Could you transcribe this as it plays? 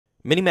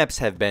Minimaps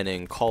have been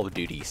in Call of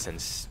Duty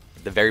since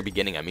the very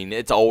beginning. I mean,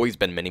 it's always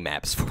been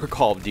minimaps for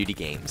Call of Duty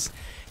games.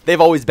 They've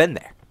always been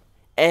there.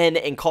 And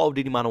in Call of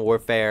Duty Modern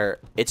Warfare,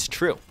 it's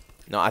true.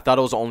 No, I thought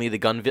it was only the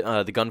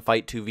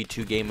gunfight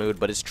 2v2 game mode,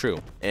 but it's true.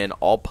 In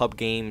all pub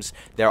games,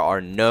 there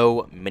are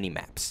no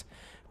minimaps,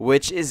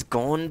 which is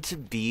going to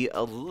be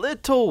a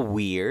little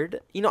weird.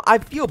 You know, I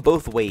feel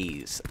both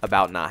ways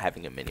about not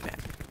having a minimap.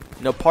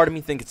 You know, part of me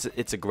thinks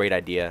it's a great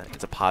idea,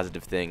 it's a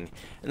positive thing,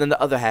 and then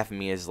the other half of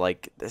me is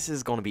like, this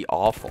is going to be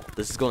awful.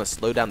 This is going to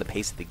slow down the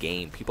pace of the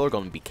game. People are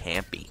going to be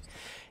campy.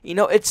 You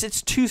know,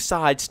 it's two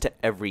sides to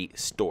every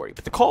story,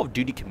 but the Call of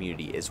Duty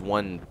community is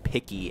one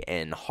picky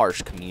and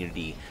harsh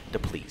community to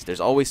please. There's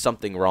always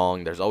something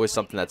wrong. There's always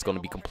something that's going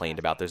to be complained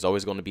about. There's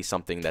always going to be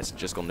something that's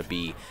just going to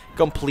be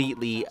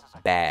completely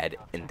bad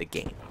in the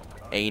game.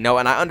 And you know,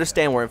 and I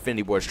understand where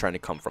Infinity Ward is trying to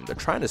come from. They're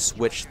trying to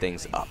switch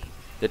things up.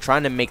 They're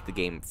trying to make the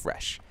game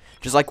fresh.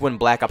 Just like when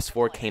Black Ops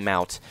 4 came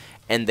out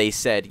and they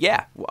said,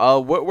 yeah,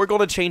 we're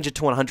going to change it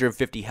to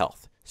 150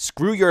 health.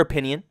 Screw your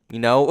opinion, you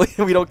know,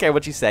 we don't care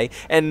what you say.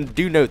 And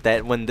do note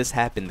that when this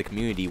happened, the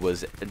community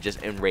was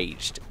just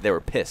enraged. They were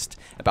pissed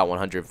about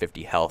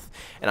 150 health.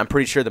 And I'm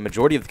pretty sure the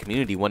majority of the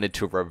community wanted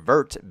to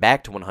revert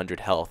back to 100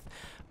 health.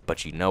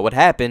 But you know what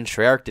happened?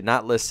 Treyarch did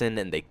not listen,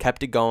 and they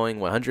kept it going,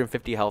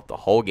 150 health the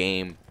whole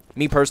game.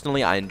 Me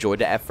personally, I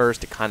enjoyed it at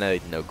first. It kind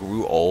of, you know,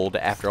 grew old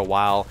after a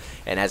while,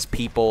 and as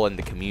people in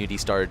the community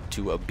started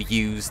to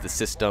abuse the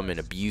system and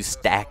abuse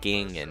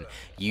stacking and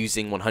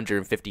using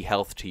 150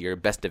 health to your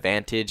best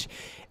advantage,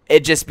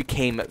 it just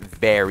became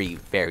very,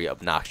 very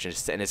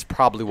obnoxious, and it's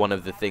probably one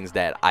of the things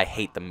that I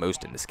hate the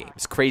most in this game.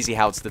 It's crazy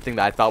how it's the thing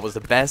that I thought was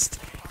the best,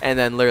 and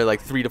then literally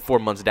like 3 to 4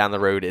 months down the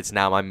road, it's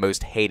now my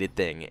most hated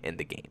thing in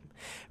the game.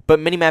 But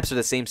minimaps are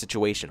the same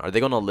situation. Are they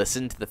going to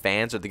listen to the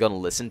fans? Are they going to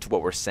listen to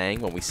what we're saying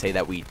when we say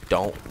that we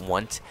don't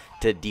want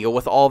to deal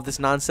with all of this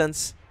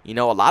nonsense? You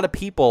know, a lot of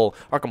people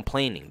are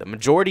complaining. The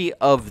majority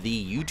of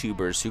the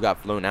YouTubers who got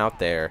flown out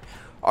there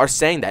are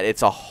saying that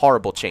it's a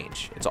horrible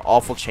change. It's an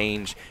awful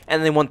change,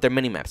 and they want their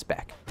minimaps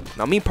back.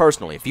 Now, me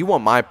personally, if you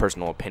want my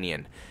personal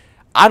opinion,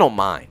 I don't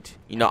mind.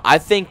 You know, I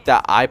think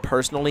that I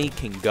personally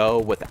can go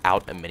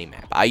without a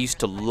minimap. I used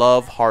to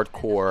love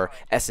hardcore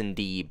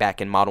S&D back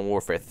in Modern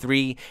Warfare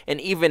 3, and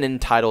even in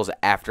titles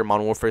after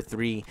Modern Warfare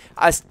 3,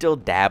 I still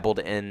dabbled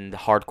in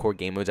hardcore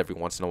game modes every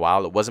once in a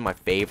while. It wasn't my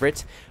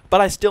favorite,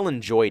 but I still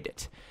enjoyed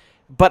it.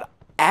 But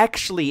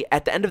actually,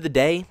 at the end of the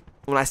day,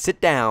 when I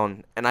sit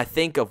down and I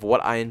think of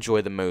what I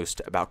enjoy the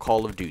most about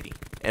Call of Duty,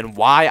 and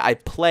why I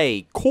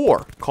play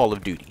core Call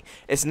of Duty,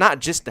 it's not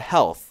just the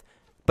health,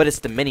 but it's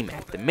the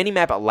minimap. The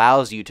minimap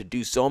allows you to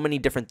do so many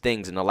different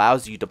things and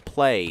allows you to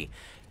play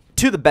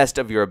to the best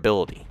of your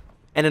ability.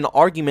 And an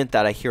argument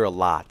that I hear a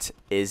lot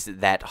is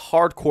that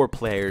hardcore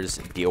players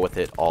deal with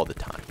it all the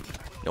time.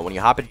 You know, when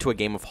you hop into a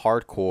game of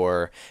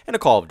hardcore in a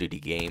Call of Duty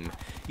game,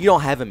 you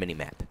don't have a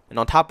minimap. And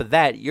on top of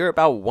that, you're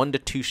about 1 to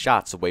 2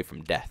 shots away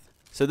from death.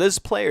 So those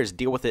players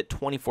deal with it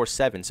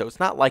 24/7. So it's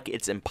not like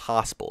it's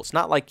impossible. It's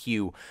not like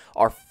you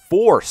are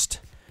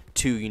forced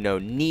to, you know,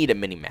 need a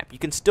minimap. You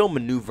can still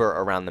maneuver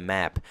around the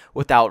map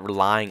without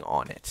relying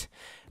on it.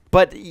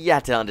 But you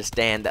have to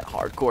understand that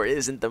hardcore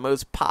isn't the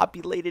most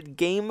populated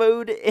game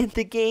mode in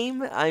the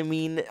game. I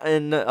mean,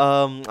 and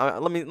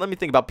let me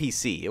think about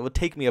PC. It would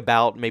take me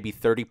about maybe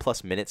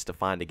 30+ minutes to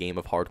find a game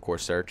of hardcore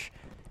search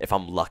if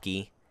I'm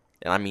lucky.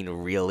 And I mean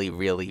really,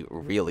 really,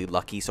 really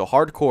lucky. So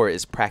hardcore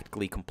is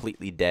practically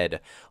completely dead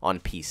on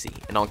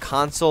PC. And on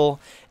console,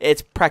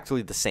 it's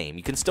practically the same.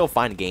 You can still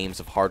find games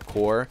of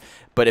hardcore,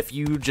 but if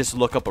you just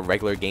look up a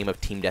regular game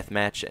of Team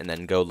Deathmatch and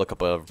then go look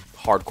up a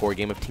hardcore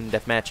game of Team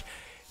Deathmatch,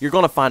 you're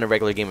going to find a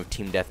regular game of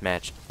Team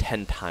Deathmatch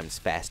 10 times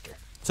faster.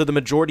 So the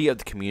majority of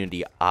the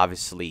community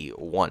obviously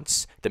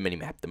wants the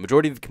minimap. The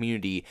majority of the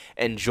community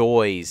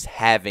enjoys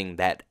having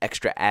that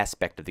extra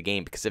aspect of the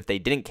game, because if they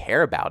didn't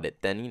care about it,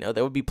 then, you know,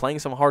 they would be playing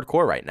some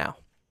hardcore right now.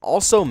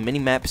 Also,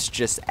 minimaps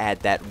just add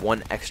that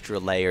one extra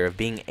layer of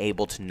being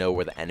able to know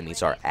where the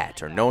enemies are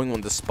at, or knowing when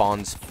the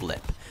spawns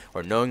flip,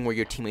 or knowing where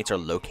your teammates are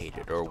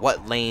located, or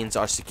what lanes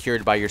are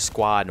secured by your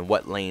squad and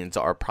what lanes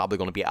are probably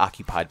going to be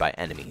occupied by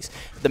enemies.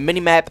 The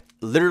minimap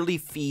literally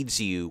feeds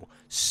you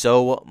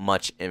so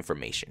much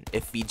information.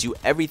 It feeds you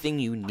everything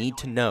you need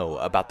to know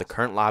about the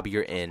current lobby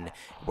you're in,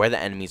 where the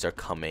enemies are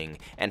coming,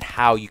 and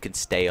how you can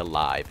stay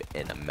alive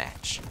in a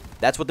match.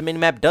 That's what the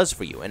minimap does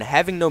for you, and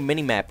having no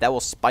minimap, that will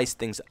spice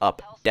things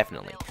up,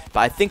 definitely. But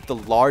I think the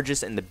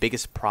largest and the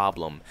biggest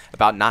problem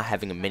about not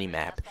having a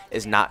minimap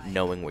is not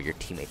knowing where your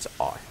teammates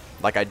are.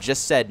 Like I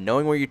just said,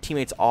 knowing where your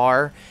teammates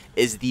are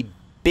is the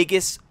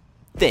biggest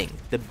thing,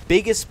 the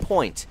biggest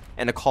point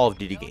in a Call of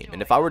Duty game.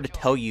 And if I were to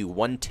tell you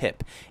one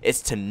tip,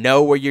 it's to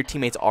know where your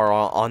teammates are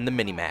on the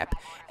minimap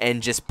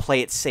and just play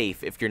it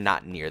safe if you're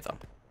not near them,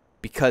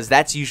 because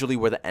that's usually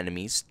where the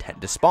enemies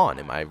tend to spawn.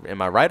 Am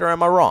I right or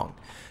am I wrong?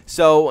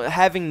 So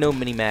having no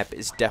minimap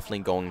is definitely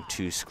going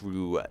to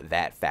screw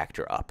that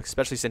factor up,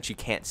 especially since you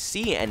can't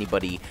see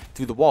anybody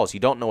through the walls. You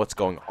don't know what's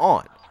going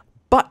on.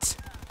 But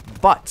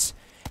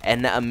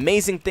And the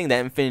amazing thing that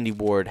Infinity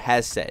Ward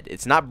has said,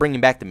 it's not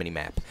bringing back the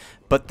minimap,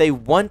 but they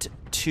want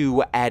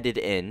to add it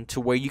in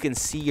to where you can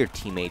see your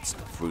teammates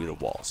through the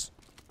walls.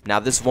 Now,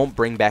 this won't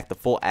bring back the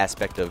full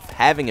aspect of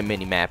having a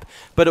mini-map,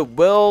 but it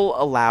will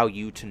allow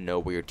you to know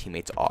where your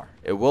teammates are.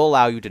 It will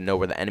allow you to know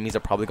where the enemies are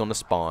probably going to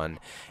spawn,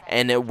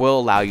 and it will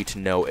allow you to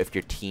know if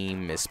your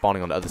team is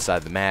spawning on the other side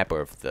of the map,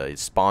 or if the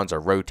spawns are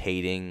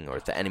rotating, or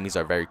if the enemies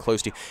are very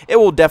close to you. It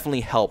will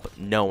definitely help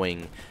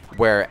knowing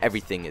where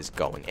everything is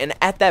going. And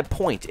at that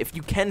point, if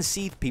you can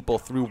see people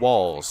through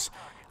walls,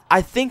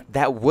 I think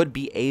that would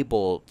be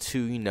able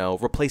to, you know,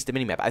 replace the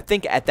minimap. I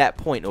think at that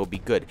point it would be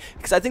good.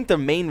 Because I think the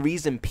main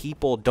reason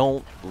people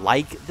don't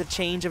like the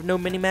change of no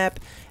minimap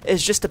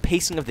is just the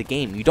pacing of the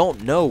game. You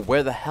don't know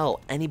where the hell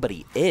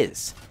anybody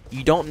is.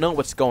 You don't know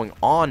what's going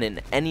on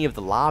in any of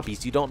the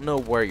lobbies. You don't know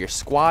where your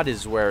squad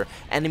is, where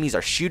enemies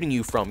are shooting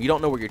you from. You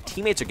don't know where your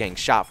teammates are getting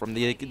shot from.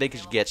 They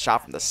could get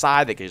shot from the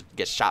side. They could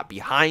get shot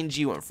behind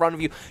you, in front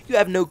of you. You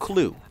have no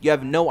clue. You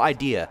have no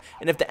idea.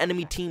 And if the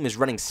enemy team is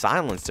running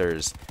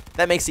silencers,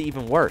 that makes it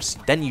even worse.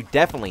 Then you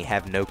definitely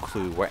have no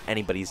clue where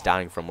anybody's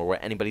dying from or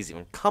where anybody's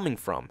even coming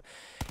from.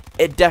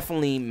 It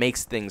definitely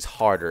makes things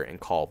harder in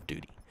Call of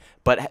Duty.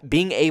 But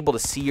being able to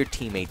see your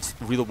teammates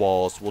through the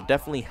walls will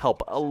definitely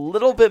help a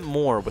little bit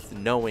more with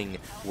knowing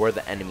where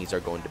the enemies are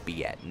going to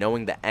be at.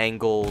 Knowing the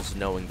angles,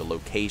 knowing the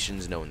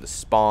locations, knowing the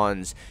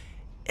spawns.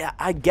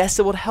 I guess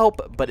it would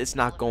help, but it's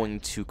not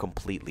going to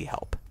completely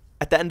help.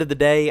 At the end of the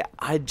day,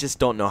 I just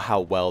don't know how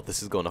well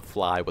this is going to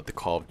fly with the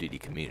Call of Duty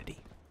community.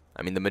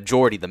 I mean,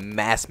 the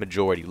mass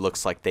majority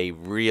looks like they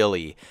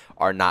really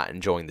are not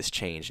enjoying this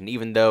change. And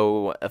even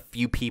though a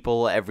few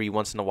people every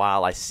once in a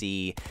while I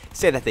see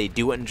say that they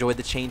do enjoy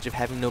the change of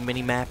having no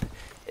minimap,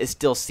 it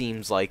still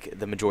seems like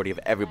the majority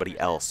of everybody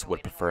else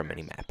would prefer a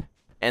minimap.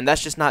 And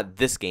that's just not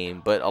this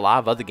game, but a lot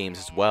of other games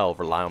as well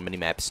rely on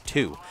minimaps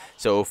too.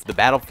 So if the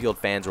Battlefield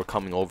fans were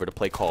coming over to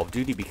play Call of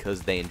Duty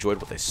because they enjoyed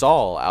what they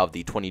saw out of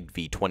the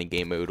 20v20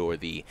 game mode or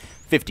the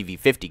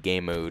 50v50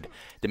 game mode,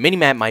 the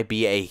minimap might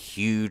be a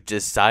huge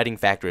deciding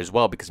factor as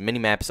well, because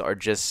minimaps are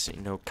just,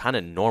 you know, kind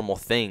of normal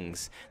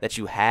things that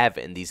you have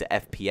in these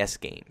FPS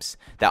games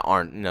that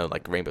aren't, you know,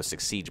 like Rainbow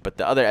Six Siege, but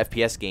the other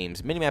FPS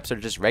games, minimaps are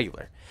just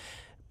regular.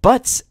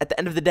 But at the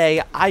end of the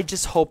day, I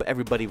just hope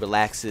everybody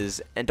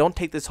relaxes and don't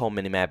take this whole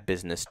minimap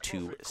business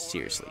too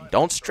seriously.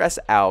 Don't stress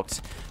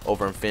out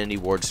over Infinity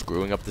Ward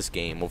screwing up this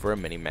game over a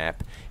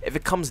minimap. If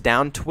it comes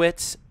down to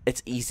it,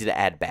 it's easy to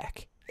add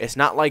back. It's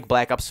not like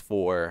Black Ops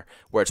 4,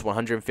 where it's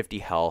 150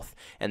 health,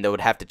 and they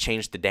would have to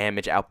change the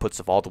damage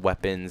outputs of all the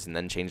weapons, and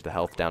then change the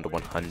health down to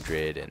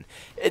 100, and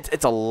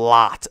it's a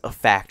lot of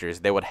factors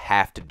they would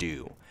have to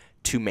do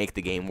to make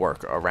the game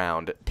work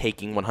around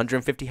taking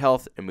 150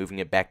 health and moving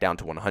it back down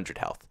to 100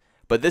 health.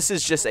 But this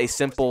is just a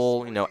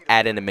simple, you know,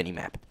 add in a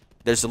minimap.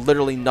 There's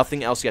literally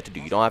nothing else you have to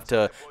do. You don't have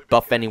to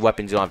buff any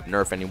weapons, you don't have to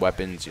nerf any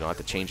weapons, you don't have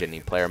to change any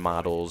player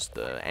models,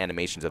 the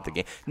animations of the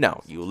game.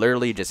 No, you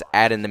literally just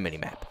add in the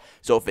minimap.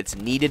 So if it's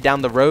needed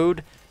down the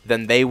road,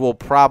 then they will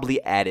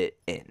probably add it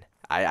in.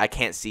 I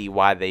can't see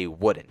why they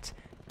wouldn't.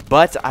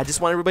 But I just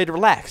want everybody to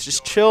relax.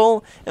 Just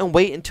chill and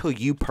wait until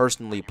you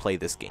personally play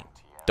this game.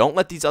 Don't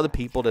let these other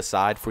people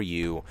decide for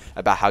you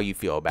about how you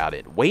feel about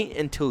it. Wait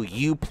until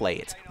you play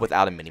it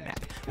without a minimap.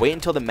 Wait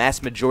until the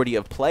mass majority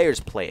of players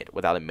play it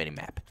without a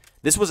minimap.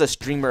 This was a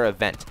streamer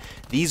event.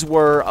 These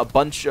were a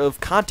bunch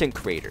of content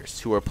creators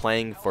who were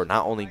playing for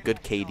not only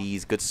good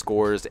KDs, good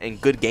scores,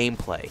 and good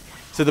gameplay.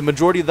 So the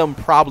majority of them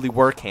probably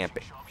were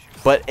camping.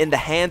 But in the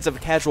hands of a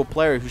casual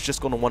player who's just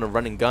going to want to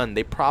run and gun,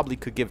 they probably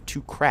could give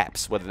two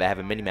craps whether they have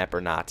a minimap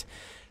or not.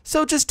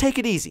 So just take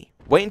it easy.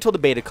 Wait until the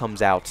beta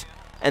comes out,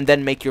 and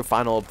then make your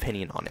final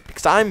opinion on it.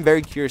 Because I'm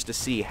very curious to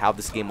see how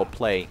this game will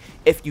play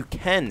if you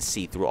can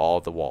see through all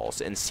of the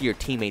walls and see your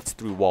teammates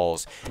through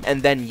walls,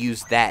 and then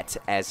use that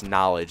as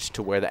knowledge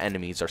to where the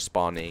enemies are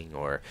spawning,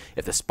 or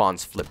if the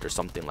spawn's flipped or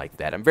something like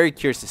that. I'm very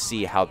curious to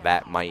see how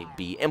that might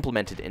be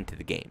implemented into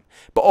the game.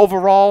 But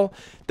overall,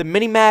 the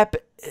minimap,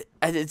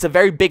 it's a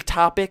very big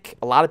topic.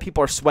 A lot of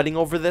people are sweating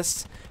over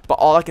this, but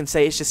all I can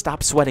say is just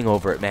stop sweating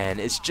over it, man.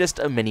 It's just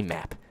a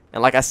minimap.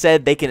 And like I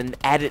said, they can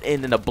add it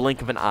in a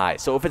blink of an eye.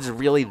 So if it's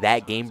really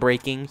that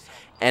game-breaking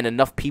and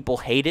enough people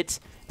hate it,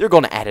 they're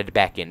going to add it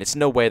back in. It's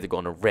no way they're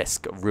going to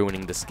risk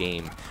ruining this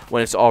game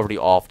when it's already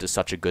off to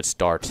such a good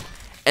start.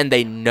 And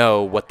they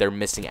know what they're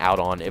missing out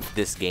on if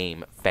this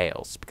game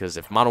fails. Because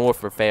if Modern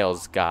Warfare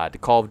fails, God,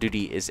 Call of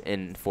Duty is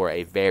in for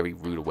a very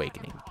rude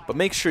awakening. But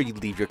make sure you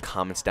leave your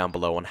comments down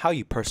below on how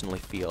you personally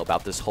feel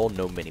about this whole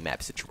no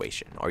minimap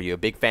situation. Are you a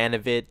big fan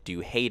of it? Do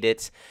you hate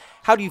it?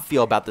 How do you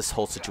feel about this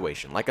whole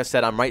situation? Like I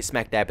said, I'm right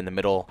smack dab in the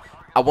middle.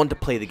 I want to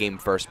play the game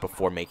first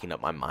before making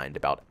up my mind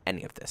about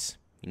any of this.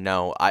 You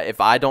know,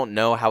 if I don't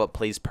know how it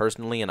plays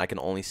personally and I can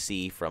only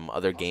see from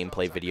other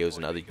gameplay videos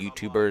and other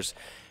YouTubers,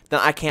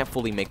 then I can't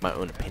fully make my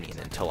own opinion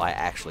until I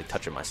actually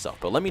touch it myself.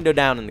 But let me know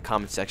down in the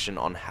comment section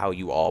on how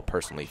you all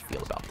personally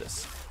feel about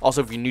this.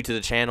 Also, if you're new to the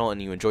channel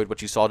and you enjoyed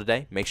what you saw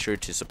today, make sure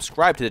to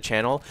subscribe to the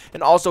channel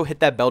and also hit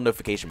that bell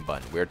notification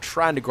button. We're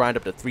trying to grind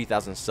up to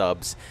 3,000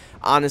 subs.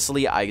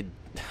 Honestly, I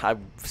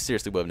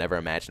seriously would have never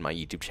imagined my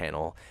YouTube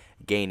channel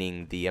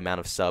gaining the amount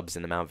of subs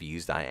and the amount of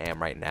views that I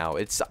am right now.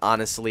 It's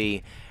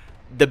honestly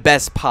the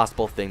best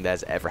possible thing that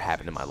has ever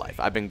happened in my life.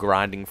 I've been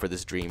grinding for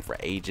this dream for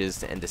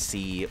ages, and to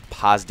see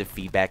positive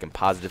feedback and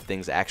positive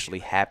things actually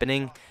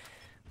happening,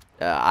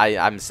 I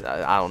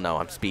don't know,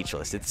 I'm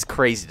speechless. It's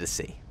crazy to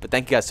see. But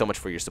thank you guys so much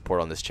for your support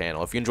on this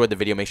channel. If you enjoyed the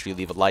video, make sure you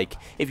leave a like.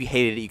 If you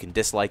hated it, you can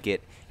dislike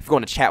it. If you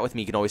want to chat with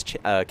me, you can always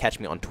catch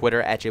me on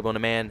Twitter at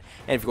JbowenDaMan. And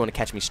if you want to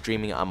catch me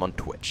streaming, I'm on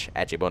Twitch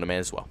at JbowenDaMan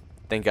as well.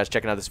 Thank you guys for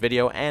checking out this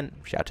video, and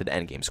shout out to the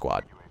Endgame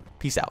Squad.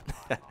 Peace out.